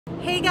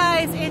Hey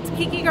guys, it's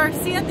Kiki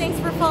Garcia. Thanks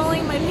for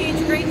following my page.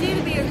 Great day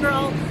to be a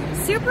girl.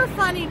 Super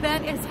fun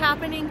event is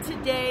happening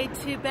today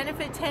to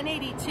benefit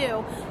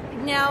 1082.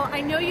 Now,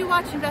 I know you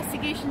watch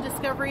Investigation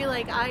Discovery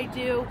like I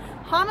do.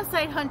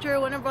 Homicide Hunter,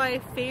 one of my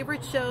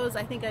favorite shows.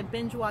 I think I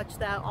binge watch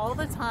that all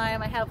the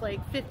time. I have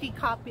like 50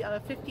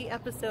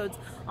 episodes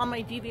on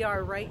my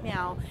DVR right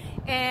now.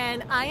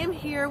 And I am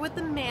here with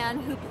the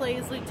man who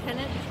plays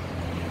Lieutenant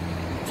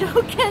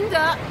Joe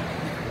Kenda.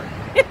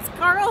 It's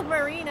Carl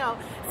Marino.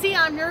 See,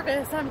 I'm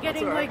nervous. I'm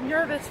getting like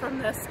nervous from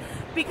this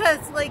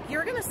because like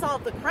you're gonna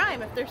solve the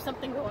crime if there's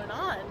something going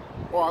on.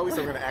 Well, at least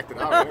I'm gonna act it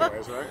out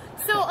anyways, right?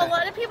 So a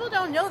lot of people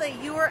don't know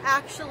that you were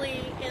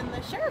actually in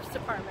the sheriff's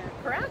department,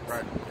 correct?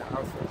 Right. Yeah,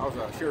 I was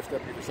a sheriff's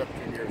deputy for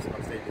 17 years in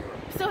upstate New York.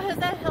 So has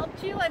that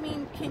helped you? I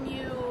mean, can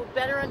you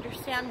better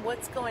understand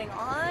what's going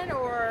on,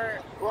 or?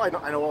 Well,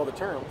 I know all the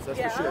terms. That's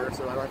for sure.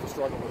 So I don't have to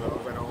struggle with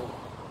those. I know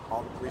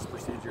all the police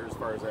procedures as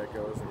far as that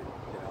goes. And,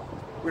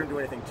 we don't do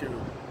anything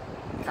too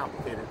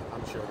complicated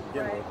on the show to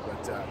begin with,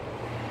 but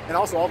and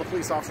also all the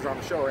police officers on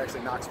the show are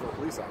actually Knoxville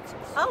police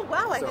officers. Oh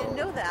wow, I didn't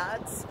know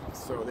that.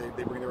 So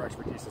they bring their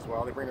expertise as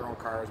well. They bring their own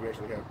cars. We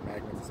actually have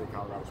magnets that say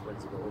Colorado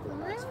Springs to go over to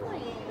Knoxville.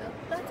 Really? Yeah.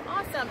 That's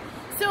awesome.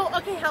 So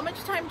okay, how much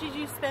time did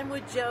you spend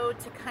with Joe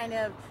to kind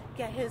of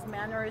get his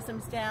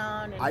mannerisms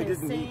down and his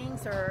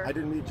things? I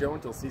didn't meet Joe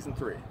until season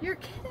 3. You're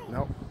kidding?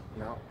 No.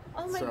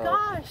 Oh my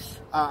gosh.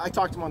 I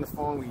talked to him on the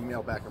phone. We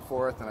emailed back and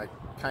forth, and I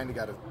kind of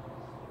got an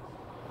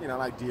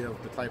idea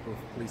of the type of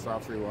police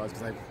officer he was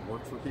because I've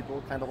worked for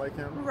people kind of like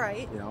him.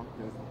 Right. A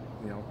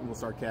little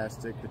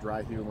sarcastic, the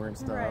dry humor and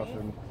stuff, right.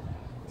 And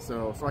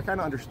so I kind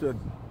of understood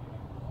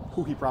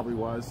who he probably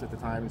was at the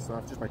time and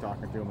stuff just by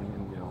talking to him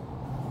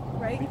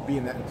and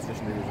being that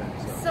position that he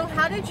was in. So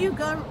how did you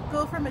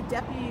go from a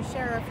deputy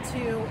sheriff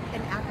to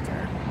an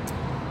actor?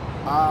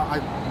 I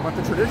went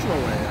the traditional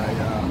way.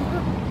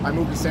 I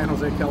moved to San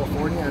Jose,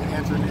 California, and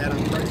answered an ad on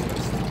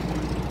Craigslist.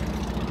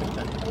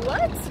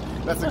 What?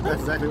 That's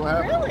exactly what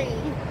happened. Really?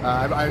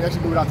 I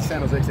actually moved out to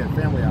San Jose because I had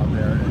family out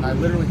there, and I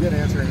literally did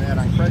answer an ad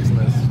on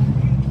Craigslist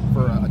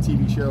for a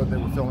TV show that they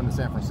were filming in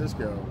San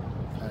Francisco,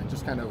 and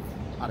just kind of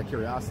out of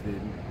curiosity,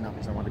 not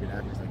because I wanted to get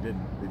actors, I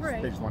didn't.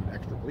 They just wanted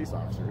extra police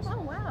officers.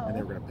 Oh wow! And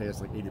they were going to pay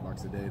us like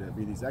 $80 a day to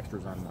be these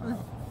extras on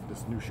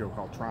this new show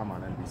called Trauma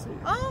on NBC.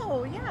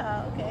 Oh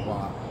yeah, okay.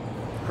 Well,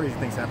 crazy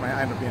things happen.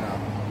 I ended up being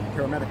a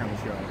paramedic on the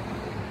show,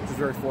 which was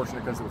very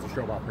fortunate because it was a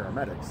show about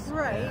paramedics.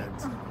 Right.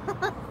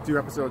 And 2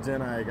 episodes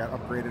in, I got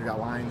upgraded, got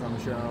lines on the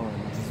show,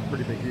 and it's a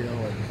pretty big deal.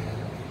 And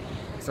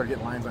I started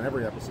getting lines on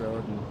every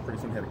episode, and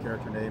pretty soon had a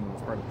character name and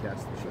was part of the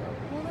cast of the show.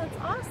 Well, that's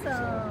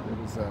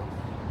awesome. So it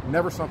was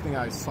never something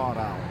I sought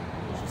out.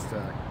 It was just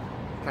a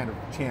kind of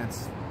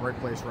chance, right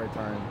place, right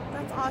time.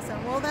 That's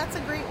awesome. Well, that's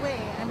a great way.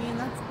 I mean,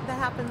 that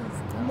happens.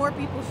 More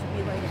people should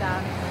be like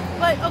that.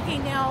 But okay,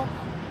 now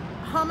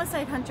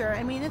Homicide Hunter.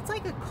 I mean, it's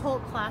like a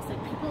cult classic.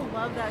 People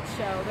love that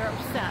show. They're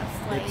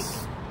obsessed. Like,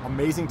 it's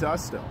amazing to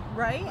us still.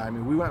 Right? I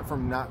mean, we went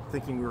from not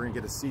thinking we were going to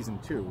get a season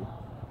 2.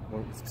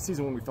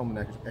 Season 1 we filmed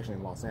it actually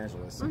in Los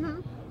Angeles. And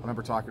I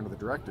remember talking to the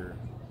director,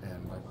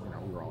 and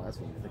we were all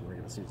asking, "Do you think we're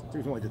going to get a season 2?"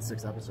 We only did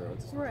 6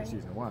 episodes for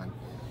season 1.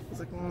 It's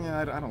like, yeah,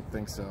 I don't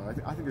think so.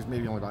 I think there's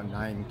maybe only about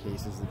 9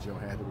 cases that Joe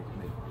had that we could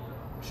make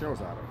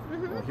shows out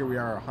of. Well, here we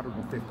are,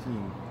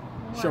 115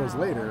 shows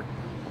later.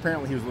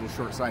 Apparently he was a little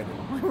short-sighted.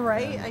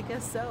 Right, I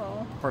guess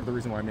so. Part of the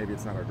reason why maybe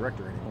it's not our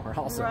director anymore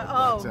also. Right.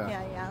 Oh, but,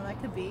 yeah, that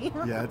could be.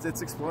 Yeah,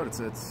 it's exploded. It's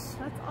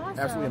that's awesome.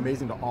 Absolutely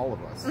amazing to all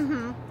of us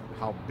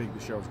how big the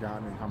show's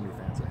gotten and how many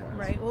fans it has.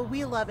 Right, well,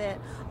 we love it.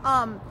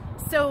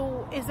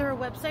 So is there a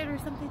website or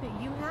something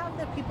that you have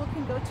that people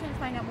can go to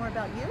find out more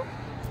about you?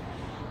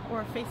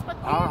 Or a Facebook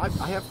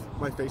page? I have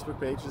my Facebook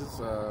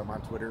pages. I'm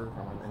on Twitter.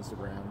 I'm on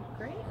Instagram.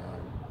 Great.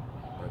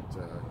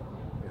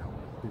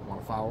 People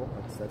want to follow,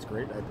 that's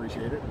great. I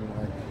appreciate it.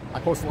 And I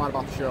post a lot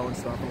about the show and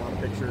stuff, a lot of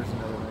pictures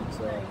and everything.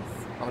 So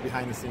a lot of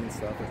behind the scenes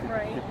stuff that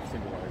people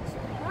seem to like. So.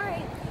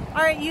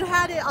 All right, you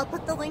had it. I'll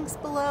put the links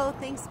below.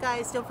 Thanks,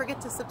 guys. Don't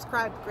forget to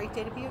subscribe. Great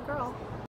day to be a girl.